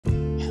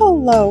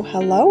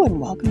Hello,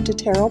 and welcome to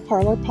Tarot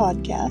Parlor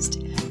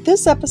Podcast.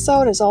 This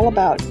episode is all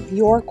about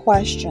your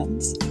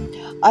questions.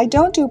 I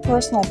don't do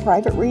personal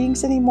private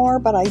readings anymore,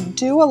 but I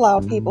do allow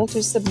people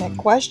to submit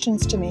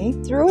questions to me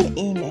through an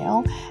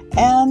email,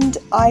 and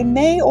I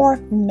may or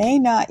may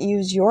not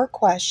use your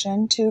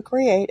question to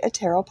create a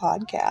tarot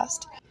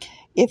podcast.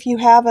 If you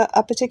have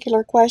a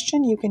particular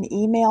question, you can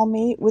email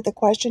me with a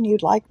question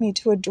you'd like me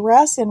to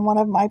address in one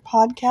of my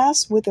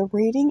podcasts with a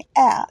reading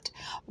at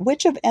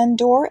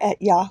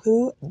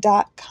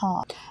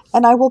witchofendor@yahoo.com.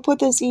 And I will put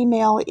this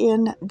email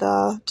in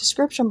the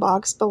description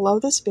box below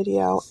this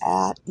video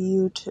at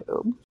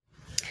YouTube.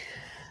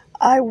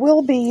 I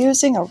will be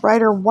using a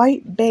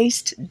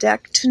Rider-Waite-based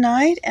deck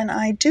tonight, and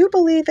I do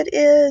believe it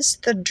is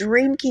the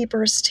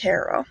Dreamkeeper's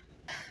Tarot.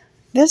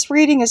 This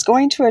reading is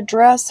going to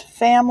address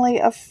family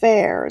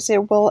affairs.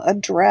 It will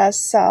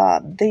address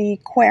the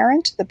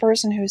querent, the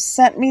person who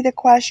sent me the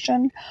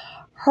question,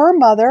 her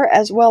mother,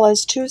 as well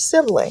as two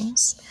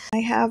siblings.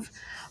 I have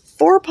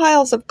 4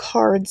 piles of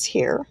cards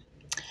here.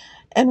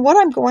 And what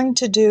I'm going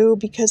to do,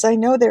 because I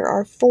know there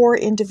are 4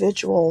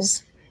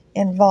 individuals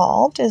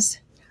involved, is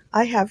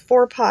I have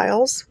 4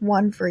 piles,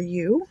 one for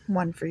you,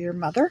 one for your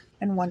mother,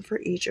 and one for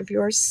each of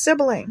your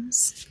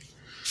siblings.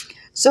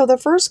 So the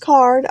first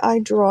card I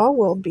draw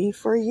will be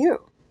for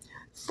you.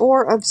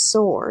 4 of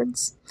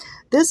Swords.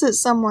 This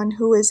is someone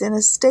who is in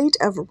a state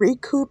of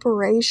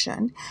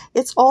recuperation.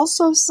 It's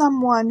also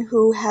someone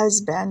who has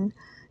been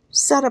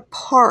set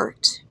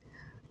apart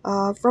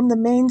from the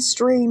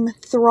mainstream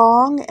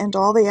throng and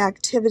all the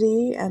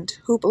activity and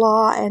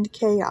hoopla and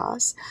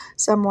chaos.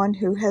 Someone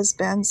who has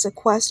been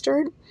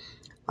sequestered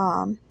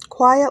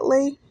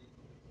quietly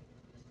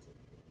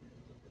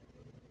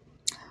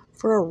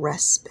for a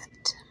respite.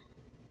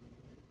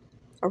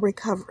 A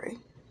recovery.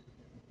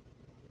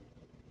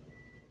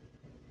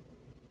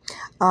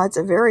 It's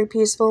a very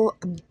peaceful,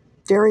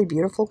 very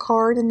beautiful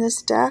card in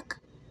this deck.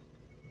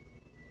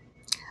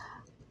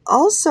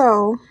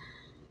 Also,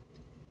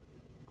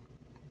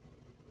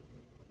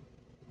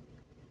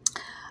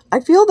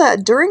 I feel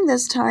that during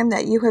this time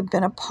that you have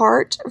been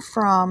apart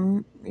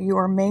from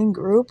your main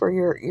group or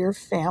your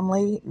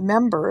family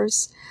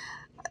members,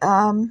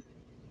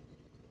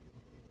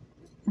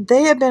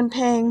 they have been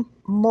paying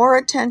more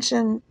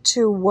attention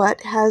to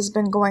what has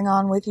been going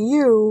on with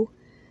you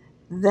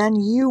than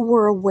you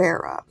were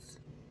aware of,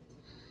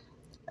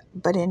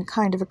 but in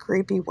kind of a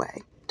creepy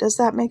way. Does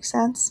that make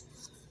sense?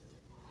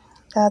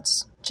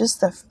 That's just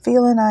the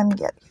feeling I'm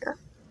getting here.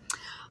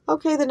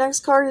 Okay, the next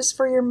card is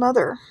for your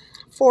mother.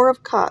 4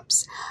 of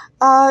Cups.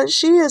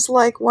 She is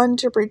like one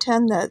to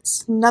pretend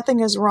that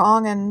nothing is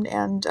wrong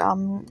and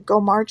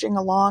go marching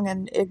along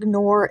and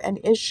ignore an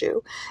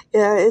issue.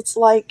 It's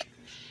like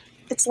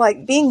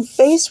being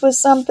faced with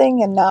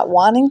something and not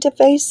wanting to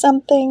face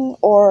something,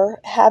 or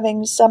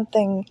having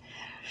something.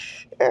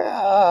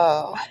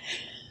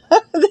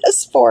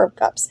 This 4 of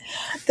Cups.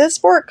 This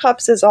 4 of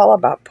Cups is all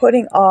about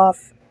putting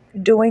off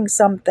doing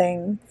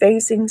something,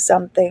 facing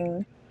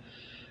something,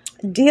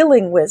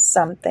 dealing with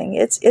something.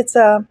 It's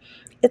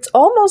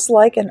almost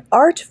like an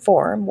art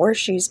form where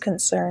she's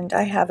concerned,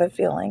 I have a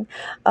feeling.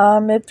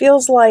 It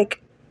feels like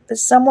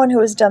someone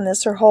who has done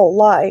this her whole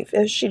life,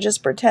 if she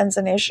just pretends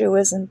an issue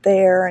isn't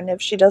there, and if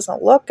she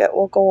doesn't look, it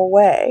will go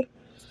away.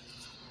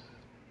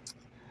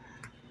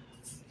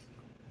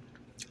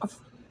 A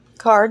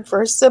card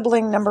for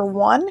sibling number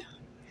 1,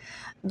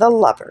 the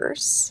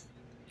Lovers.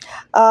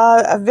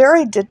 A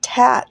very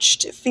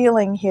detached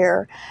feeling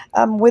here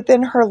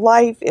within her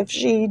life. If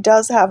she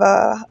does have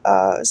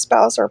a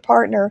spouse or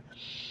partner,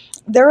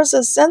 there is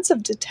a sense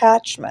of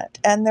detachment,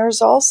 and there's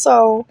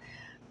also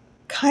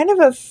kind of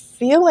a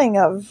feeling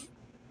of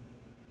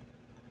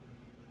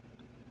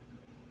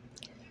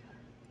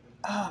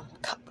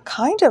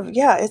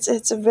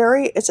it's a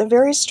very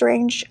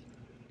strange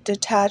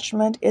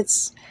detachment.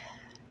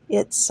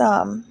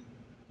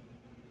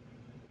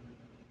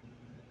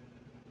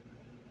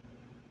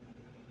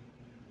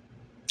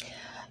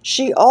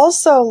 She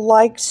also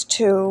likes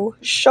to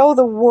show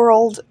the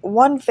world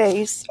one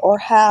face, or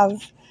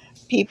have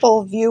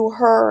people view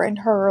her and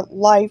her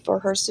life or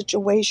her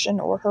situation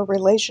or her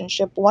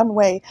relationship one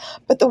way.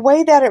 But the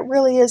way that it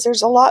really is,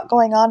 there's a lot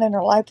going on in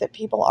her life that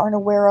people aren't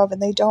aware of and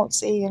they don't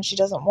see, and she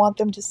doesn't want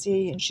them to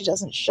see, and she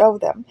doesn't show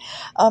them.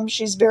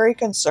 She's very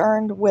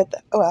concerned with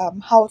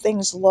how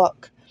things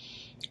look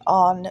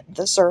on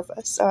the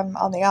surface,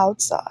 on the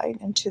outside,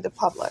 and to the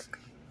public.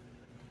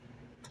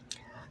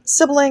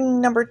 Sibling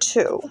number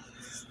 2,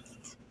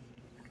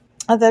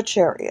 the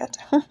Chariot.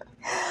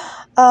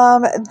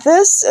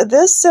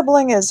 This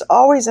sibling is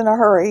always in a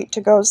hurry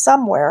to go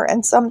somewhere,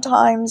 and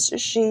sometimes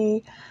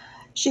she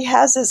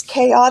has this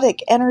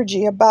chaotic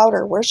energy about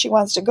her where she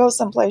wants to go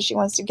someplace, she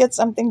wants to get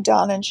something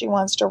done, and she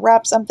wants to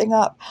wrap something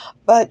up,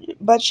 but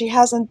she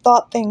hasn't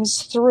thought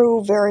things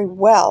through very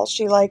well.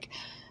 She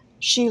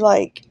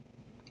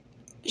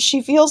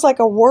feels like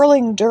a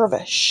whirling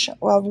dervish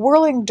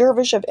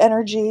of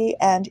energy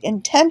and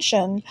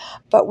intention,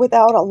 but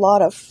without a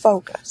lot of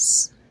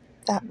focus.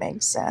 That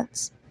makes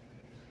sense.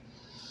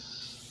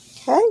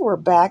 Okay, we're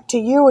back to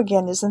you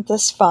again. Isn't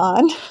this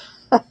fun?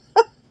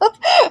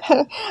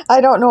 I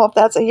don't know if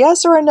that's a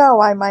yes or a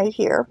no I might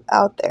hear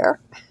out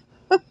there.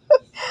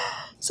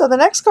 So the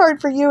next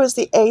card for you is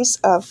the Ace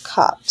of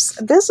Cups.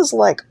 This is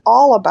like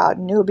all about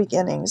new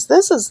beginnings.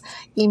 This is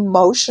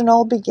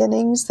emotional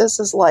beginnings. This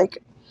is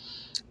like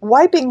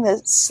wiping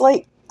the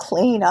slate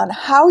clean on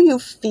how you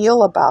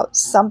feel about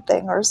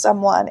something or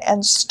someone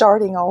and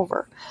starting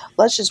over.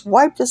 Let's just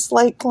wipe the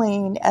slate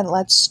clean and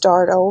let's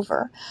start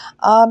over.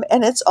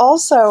 And it's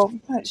also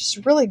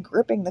just really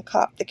gripping the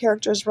cup. The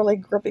character is really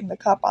gripping the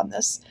cup on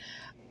this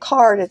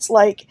card. It's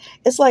like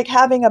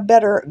having a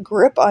better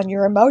grip on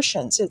your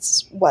emotions.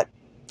 It's what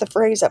the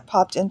phrase that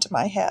popped into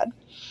my head.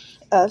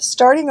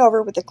 Starting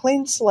over with a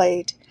clean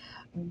slate,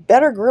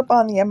 better grip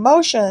on the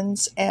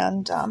emotions,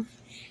 and a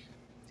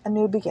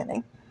new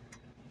beginning.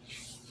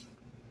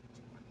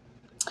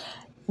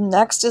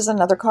 Next is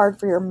another card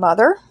for your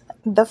mother,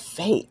 the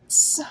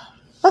Fates.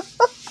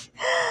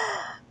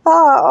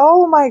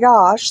 Oh my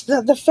gosh,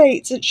 the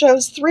Fates. It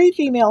shows 3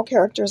 female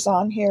characters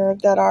on here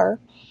that are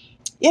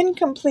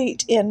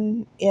incomplete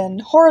in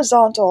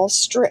horizontal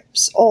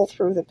strips all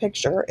through the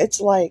picture. It's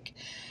like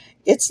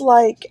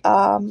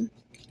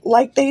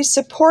they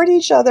support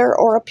each other,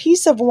 or a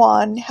piece of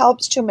one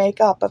helps to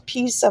make up a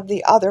piece of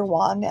the other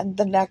one and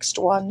the next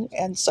one,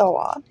 and so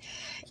on.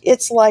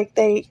 It's like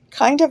they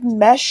kind of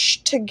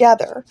mesh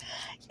together,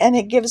 and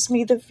it gives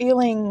me the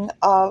feeling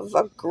of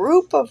a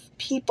group of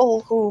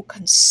people who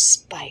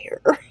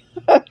conspire.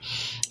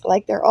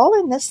 Like they're all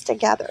in this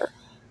together.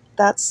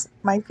 That's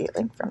my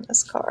feeling from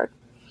this card.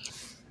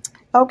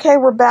 Okay,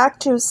 we're back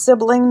to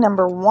sibling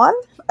number 1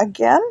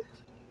 again,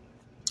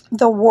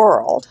 the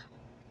World.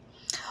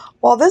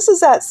 Well, this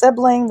is that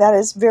sibling that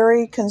is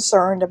very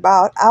concerned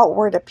about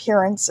outward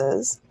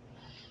appearances.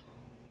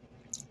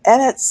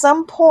 And at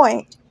some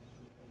point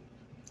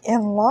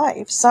in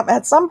life,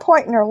 at some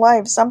point in her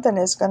life, something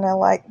is going to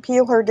like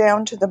peel her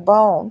down to the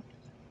bone.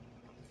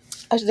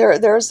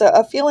 There's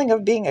a feeling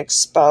of being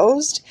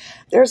exposed.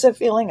 There's a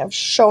feeling of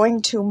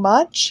showing too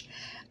much.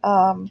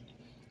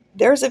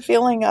 There's a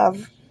feeling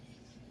of,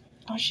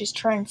 oh, she's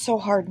trying so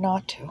hard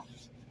not to.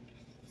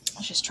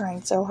 She's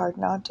trying so hard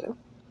not to.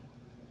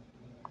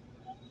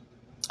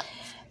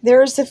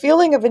 There's the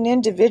feeling of an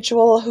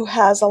individual who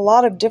has a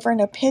lot of different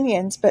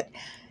opinions, but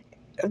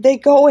they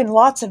go in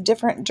lots of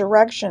different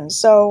directions.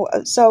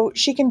 So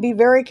she can be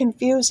very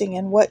confusing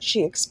in what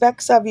she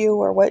expects of you,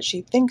 or what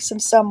she thinks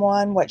of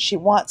someone, what she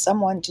wants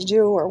someone to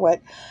do, or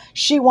what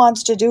she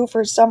wants to do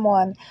for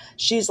someone.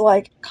 She's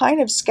like kind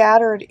of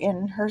scattered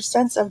in her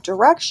sense of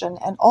direction,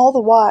 and all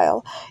the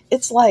while,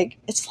 it's like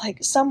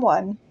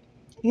someone,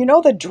 you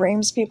know, the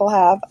dreams people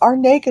have, our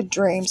naked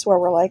dreams where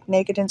we're like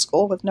naked in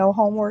school with no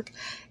homework.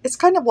 It's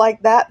kind of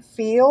like that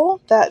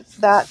feel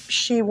that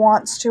she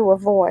wants to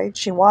avoid.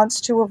 She wants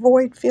to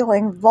avoid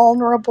feeling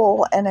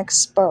vulnerable and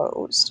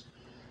exposed.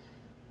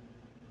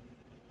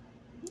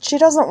 She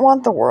doesn't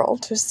want the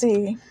world to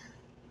see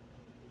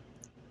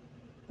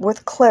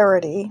with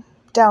clarity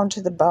down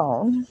to the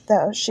bone.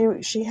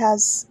 She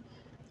has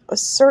a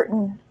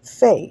certain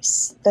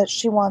face that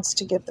she wants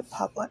to give the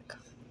public.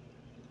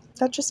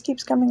 That just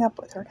keeps coming up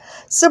with her.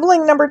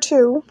 Sibling number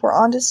 2. We're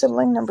on to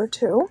sibling number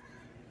 2.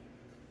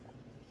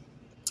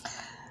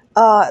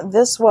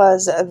 This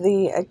was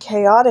the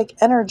chaotic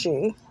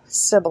energy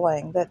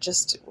sibling that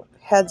just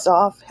heads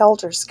off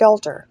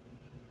helter-skelter.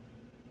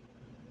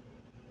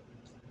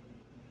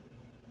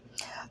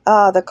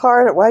 The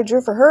card I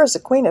drew for her is the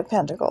Queen of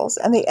Pentacles,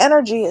 and the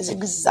energy is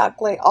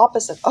exactly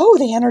opposite. Oh,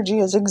 the energy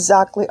is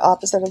exactly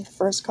opposite of the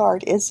first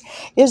card. Is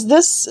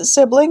this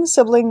sibling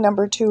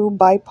number 2,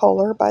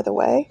 bipolar, by the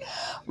way?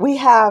 We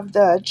have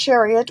the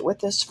Chariot with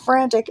this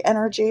frantic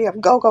energy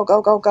of go, go,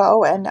 go, go,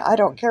 go, and I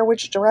don't care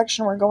which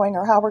direction we're going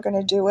or how we're going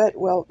to do it.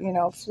 We'll,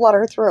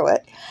 flutter through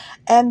it.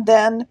 And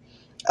then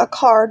a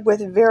card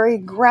with very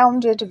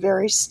grounded,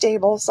 very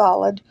stable,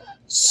 solid,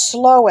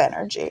 slow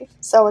energy.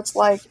 So it's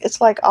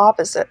like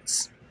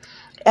opposites.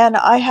 And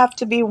I have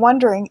to be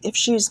wondering if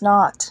she's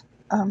not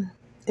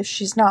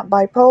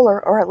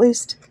bipolar, or at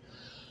least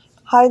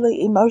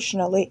highly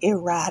emotionally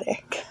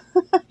erratic.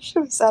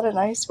 Was that a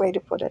nice way to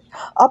put it?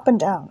 Up and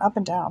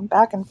down,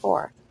 back and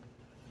forth.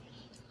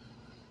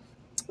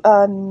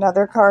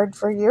 Another card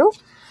for you.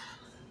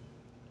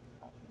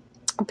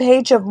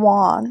 Page of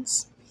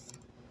Wands.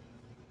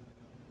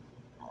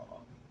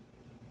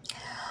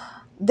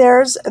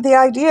 There's the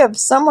idea of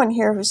someone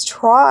here who's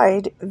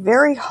tried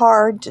very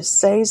hard to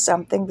say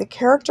something. The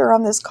character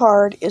on this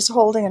card is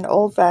holding an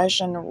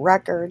old-fashioned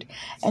record,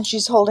 and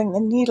she's holding the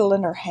needle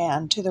in her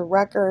hand to the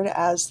record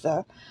as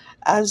her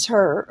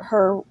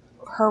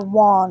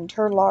wand,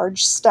 her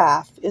large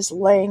staff, is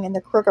laying in the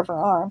crook of her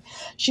arm.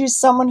 She's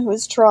someone who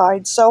has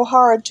tried so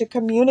hard to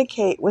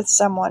communicate with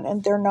someone,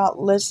 and they're not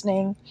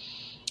listening.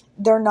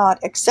 They're not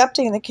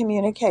accepting the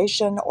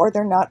communication, or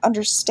they're not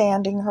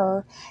understanding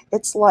her.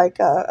 It's like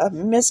a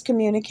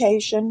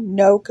miscommunication,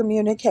 no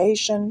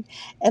communication,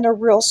 and a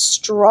real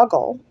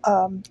struggle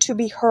to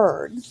be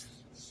heard.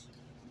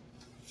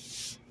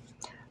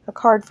 A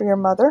card for your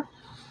mother.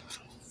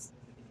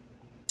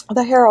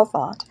 the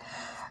Hierophant.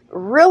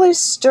 Really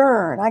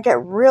stern. I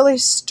get really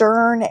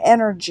stern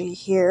energy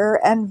here,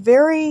 and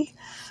very,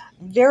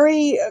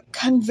 very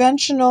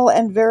conventional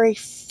and very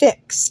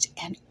fixed.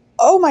 And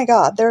oh my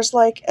God, there's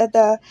like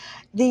the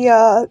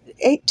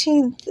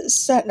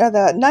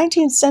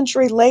 19th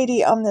century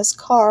lady on this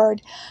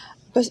card.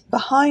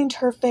 Behind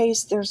her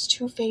face, there's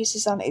two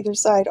faces on either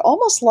side,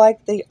 almost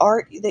like the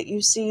art that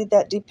you see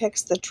that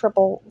depicts the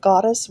triple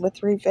goddess with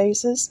three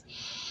faces.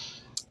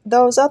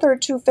 Those other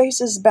two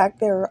faces back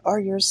there are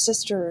your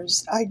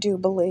sisters, I do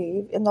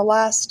believe.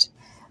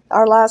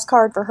 Our last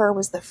card for her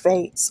was the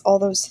Fates, all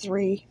those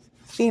three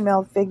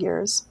female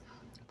figures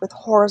with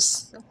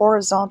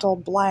horizontal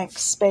blank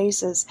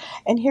spaces.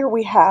 And here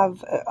we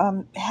have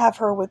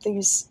her with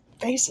these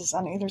faces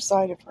on either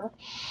side of her.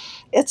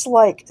 It's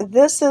like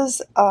this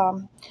is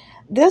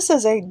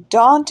a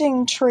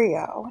daunting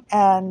trio,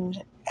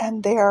 and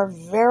they are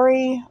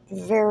very,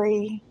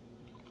 very,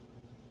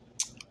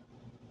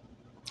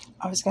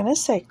 I was going to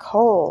say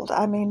cold.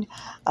 I mean,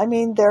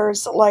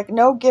 there's like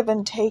no give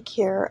and take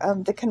here.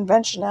 The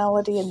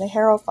conventionality in the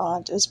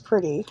Hierophant is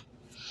pretty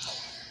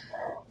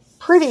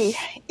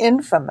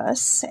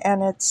infamous,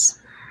 and it's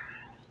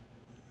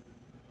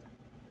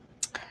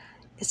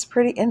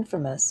pretty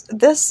infamous.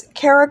 This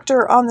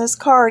character on this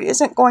card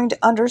isn't going to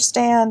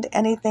understand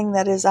anything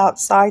that is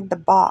outside the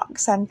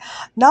box. And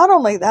not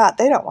only that,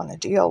 they don't want to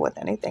deal with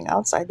anything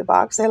outside the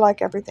box. They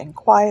like everything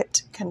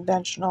quiet,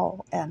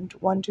 conventional, and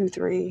 1, 2,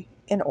 3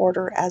 in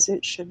order as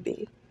it should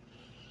be.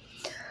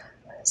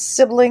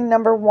 Sibling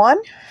number 1,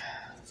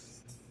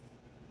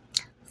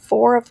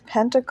 4 of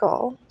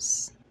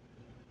Pentacles.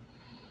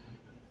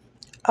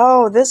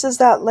 Oh, this is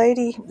that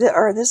lady,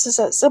 or this is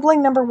a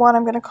sibling number 1,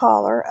 I'm going to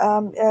call her,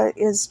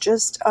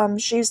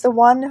 she's the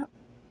one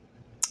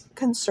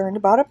concerned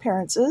about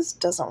appearances,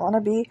 doesn't want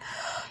to be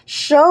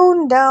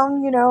shown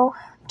down,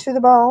 to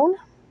the bone.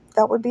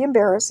 That would be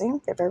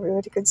embarrassing if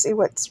everybody could see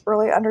what's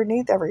really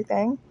underneath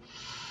everything.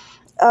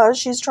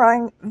 She's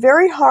trying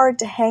very hard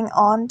to hang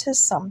on to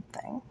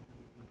something.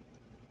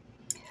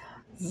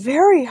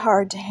 Very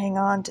hard to hang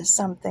on to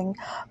something,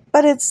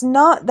 but that's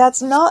not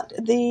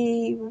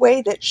the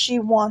way that she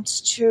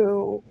wants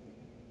to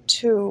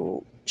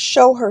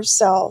show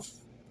herself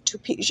to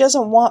people. She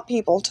doesn't want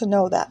people to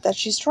know that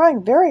she's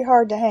trying very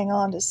hard to hang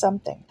on to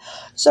something.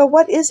 So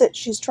what is it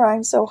she's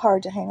trying so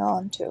hard to hang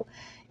on to?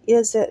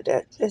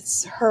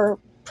 It's her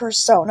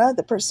persona,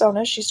 the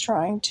persona she's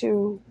trying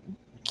to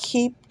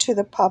keep to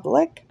the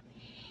public.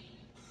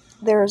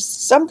 There's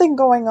something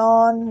going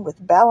on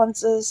with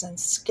balances and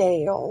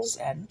scales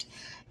and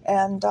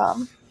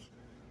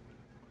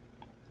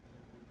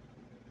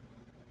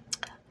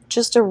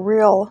just a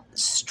real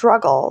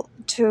struggle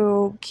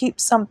to keep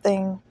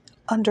something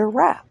under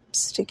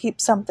wraps, to keep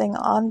something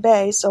on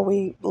bay so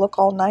we look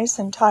all nice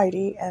and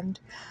tidy and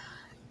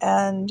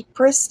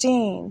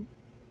pristine.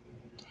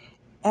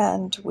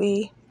 And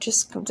we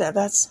just,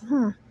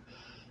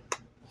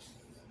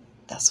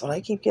 that's what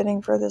I keep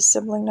getting for this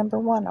sibling number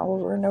 1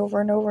 over and over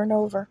and over and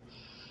over.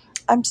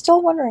 I'm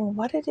still wondering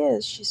what it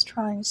is she's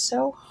trying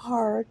so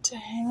hard to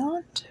hang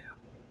on to.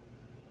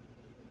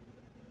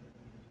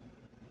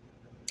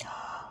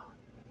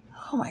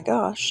 Oh my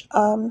gosh.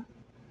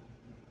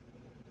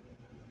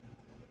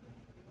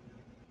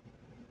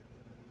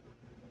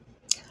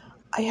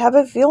 I have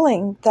a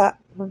feeling that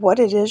what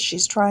it is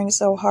she's trying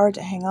so hard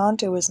to hang on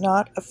to is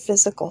not a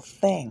physical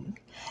thing.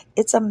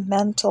 It's a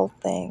mental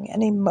thing,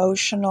 an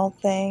emotional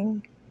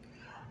thing,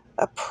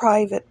 a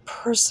private,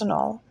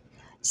 personal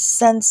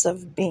sense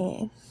of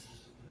being.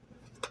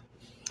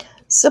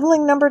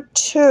 Sibling number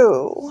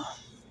 2,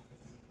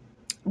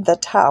 the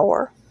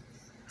Tower.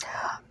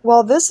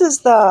 Well, this is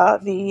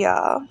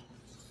the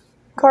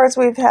cards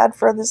we've had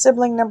for the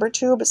sibling number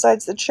 2,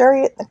 besides the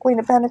Chariot, the Queen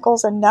of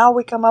Pentacles, and now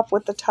we come up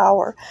with the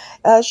Tower.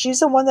 She's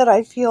the one that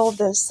I feel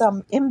this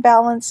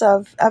imbalance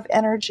of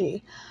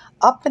energy,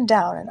 up and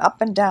down and up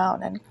and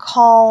down, and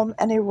calm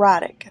and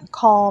erratic, and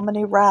calm and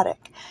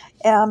erratic.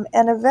 And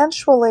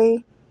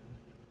eventually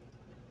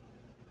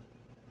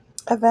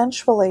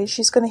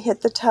she's going to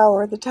hit the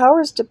Tower. The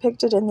Tower is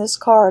depicted in this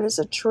card as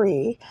a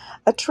tree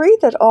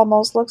that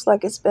almost looks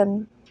like it's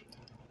been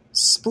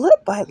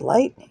split by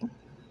lightning.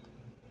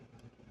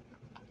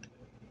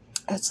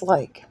 It's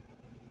like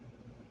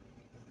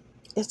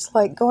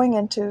going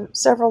into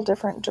several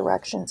different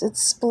directions.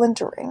 It's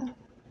splintering.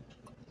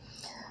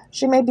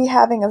 She may be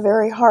having a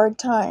very hard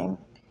time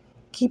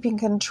keeping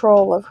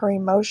control of her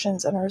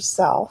emotions and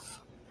herself.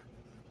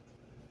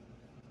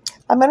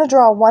 I'm going to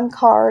draw one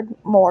card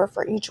more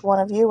for each one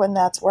of you, and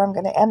that's where I'm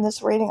going to end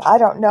this reading. I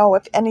don't know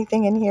if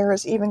anything in here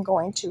is even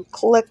going to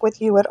click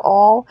with you at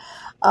all.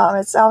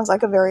 It sounds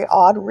like a very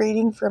odd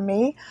reading for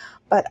me,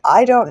 but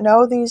I don't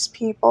know these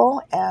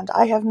people, and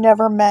I have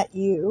never met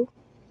you.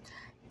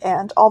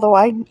 And although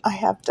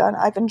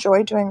I've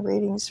enjoyed doing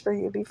readings for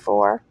you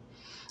before.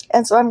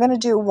 And so I'm going to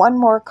do one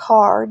more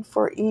card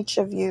for each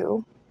of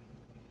you,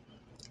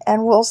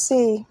 and we'll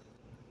see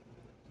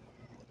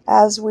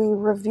as we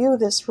review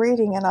this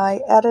reading and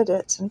I edit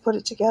it and put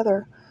it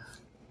together,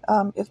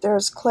 if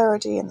there's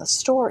clarity in the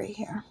story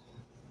here.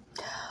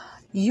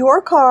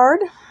 Your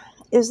card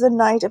is the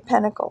Knight of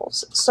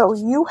Pentacles. So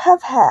you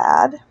have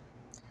had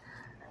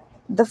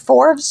the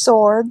Four of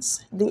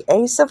Swords, the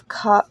Ace of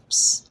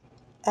Cups,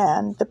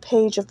 and the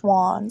Page of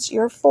Wands.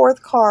 Your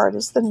fourth card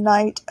is the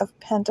Knight of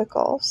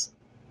Pentacles.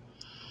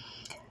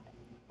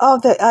 Oh,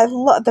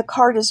 the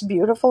card is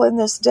beautiful in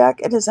this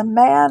deck. It is a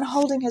man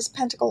holding his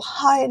pentacle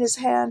high in his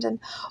hand and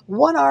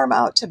one arm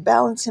out to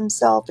balance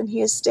himself, and he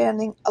is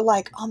standing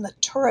like on the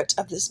turret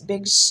of this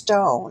big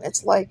stone.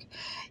 It's like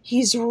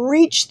he's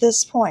reached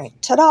this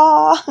point.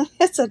 Ta-da!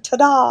 It's a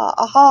ta-da,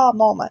 aha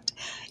moment.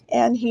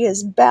 And he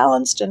is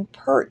balanced and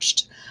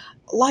perched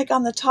like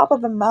on the top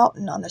of a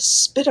mountain on the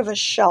spit of a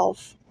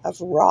shelf of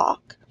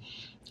rock.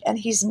 And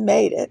he's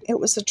made it. It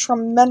was a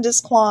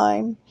tremendous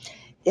climb.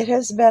 It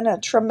has been a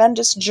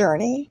tremendous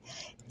journey,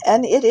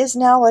 and it is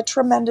now a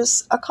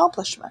tremendous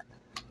accomplishment.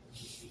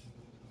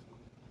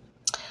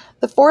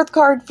 The fourth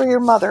card for your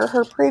mother,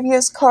 her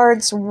previous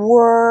cards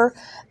were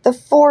the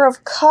Four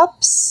of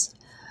Cups,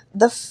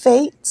 the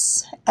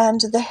Fates, and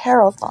the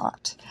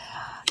Hierophant.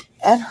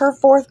 And her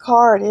fourth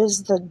card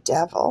is the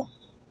Devil.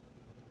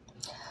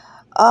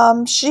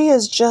 She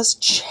is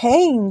just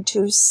chained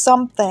to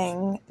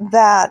something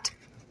that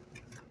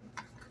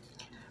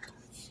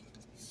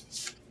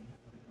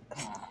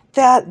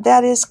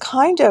is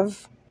kind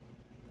of,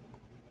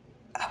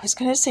 I was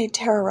going to say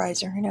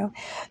terrorizer, you know.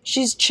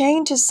 She's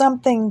chained to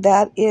something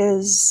that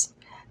is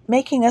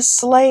making a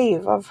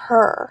slave of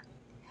her.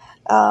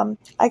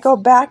 I go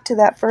back to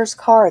that first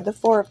card, the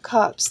Four of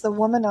Cups. The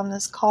woman on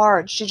this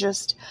card, she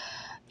just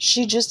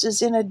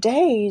is in a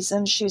daze,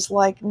 and she's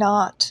like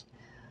not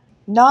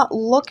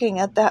looking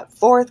at that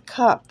fourth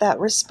cup, that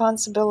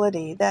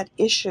responsibility, that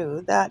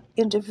issue, that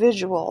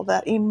individual,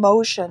 that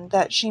emotion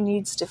that she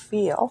needs to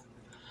feel.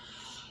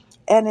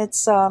 And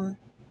it's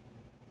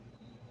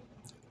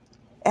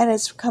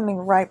coming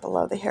right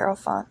below the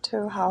Hierophant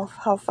too.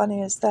 How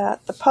funny is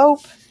that? The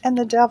Pope and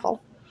the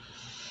Devil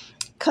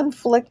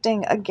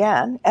conflicting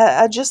again,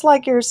 just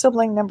like your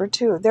sibling number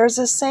 2. There's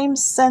the same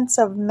sense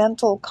of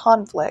mental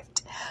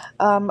conflict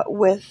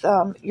with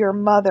your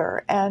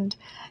mother and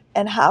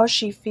how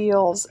she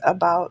feels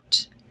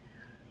about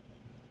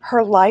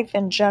her life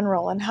in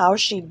general and how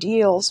she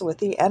deals with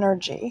the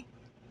energy.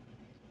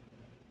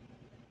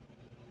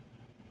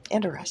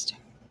 Interesting.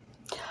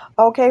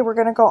 Okay, we're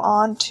going to go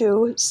on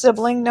to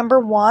sibling number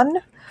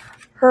 1.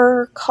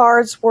 Her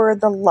cards were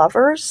the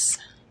Lovers,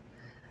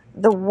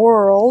 the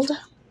World,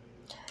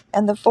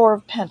 and the Four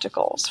of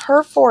Pentacles.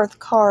 Her fourth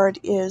card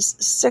is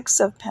Six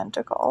of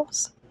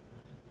Pentacles.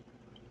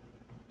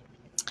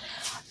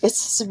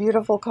 It's a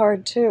beautiful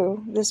card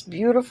too. This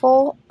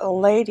beautiful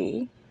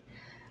lady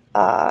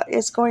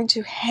is going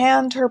to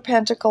hand her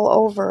pentacle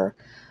over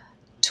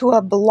to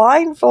a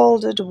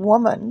blindfolded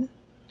woman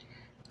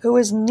who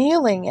is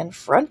kneeling in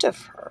front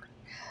of her.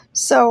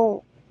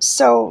 So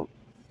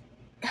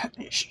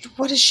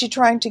what is she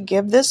trying to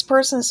give this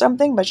person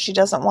something, but she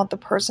doesn't want the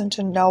person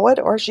to know it,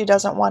 or she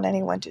doesn't want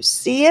anyone to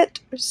see it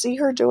or see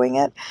her doing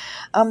it?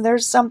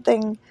 There's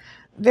something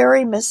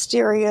very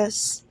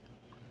mysterious.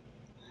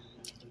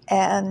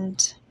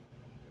 And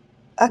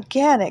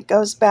again, it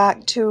goes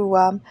back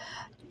to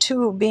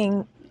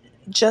being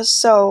just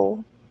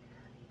so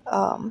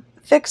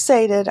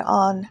fixated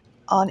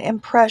on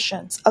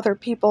impressions, other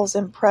people's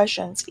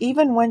impressions.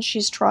 Even when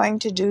she's trying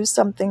to do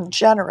something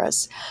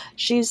generous,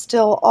 she's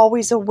still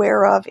always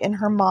aware of in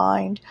her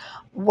mind,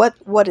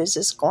 what is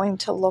this going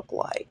to look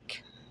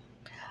like?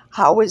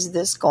 How is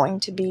this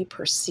going to be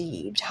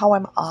perceived? How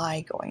am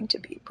I going to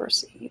be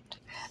perceived?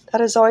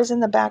 That is always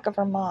in the back of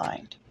her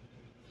mind.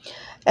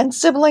 And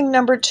sibling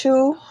number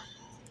 2,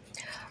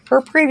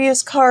 her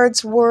previous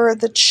cards were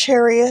the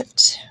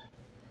Chariot,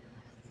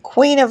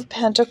 Queen of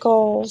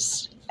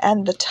Pentacles,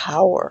 and the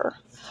Tower.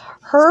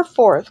 Her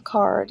fourth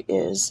card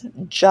is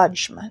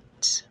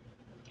Judgment.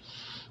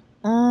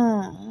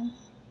 I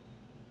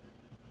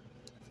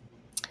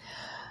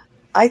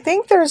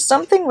think there's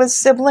something with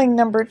sibling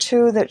number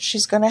 2 that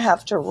she's going to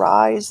have to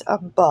rise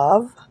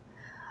above.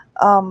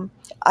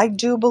 I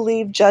do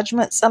believe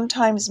judgment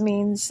sometimes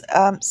means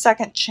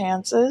second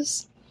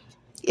chances.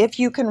 If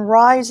you can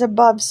rise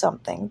above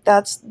something,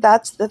 that's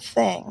the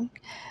thing.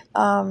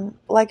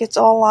 Like it's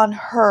all on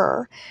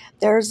her.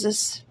 There's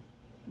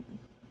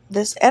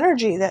this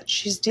energy that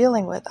she's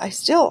dealing with.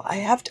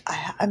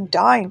 I'm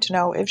dying to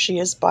know if she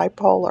is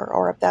bipolar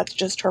or if that's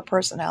just her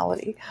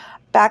personality.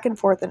 Back and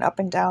forth and up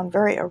and down,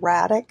 very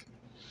erratic.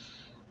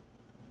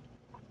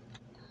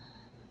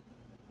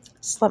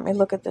 Just let me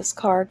look at this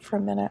card for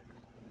a minute.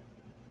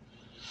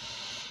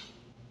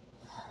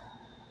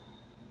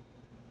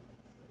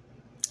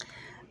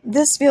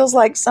 This feels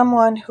like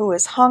someone who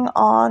has hung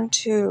on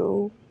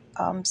to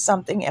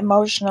something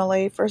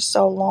emotionally for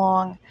so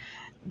long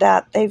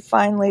that they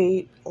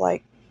finally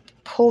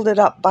pulled it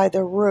up by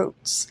the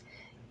roots.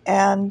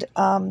 And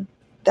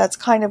that's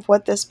kind of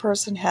what this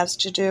person has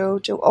to do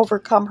to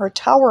overcome her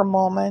tower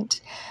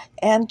moment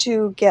and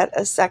to get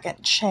a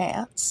second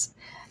chance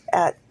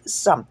at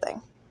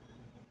something.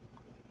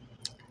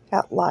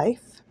 at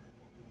life,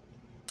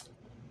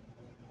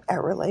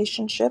 at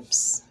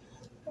relationships,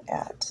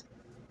 at,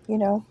 you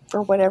know,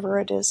 for whatever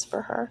it is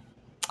for her.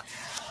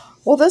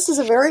 Well, this is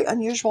a very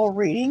unusual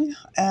reading,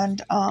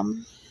 and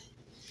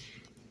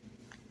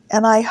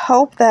I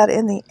hope that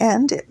in the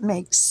end it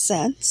makes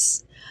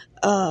sense.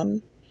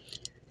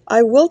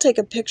 I will take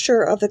a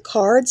picture of the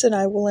cards and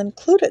I will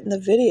include it in the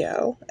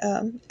video,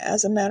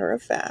 as a matter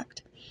of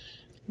fact,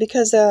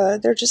 because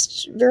they're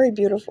just very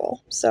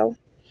beautiful. So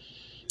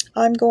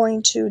I'm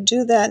going to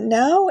do that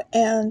now,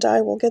 and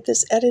I will get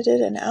this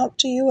edited and out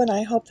to you, and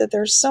I hope that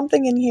there's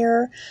something in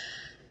here,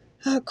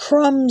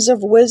 crumbs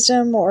of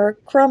wisdom or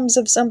crumbs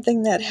of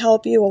something that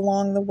help you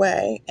along the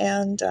way,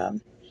 and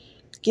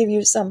give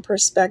you some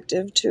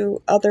perspective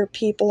to other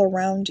people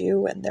around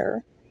you and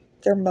their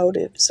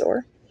motives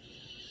or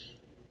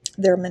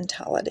their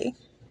mentality.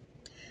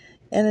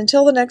 And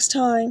until the next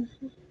time,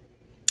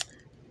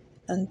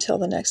 until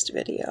the next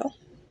video,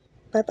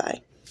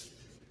 bye-bye.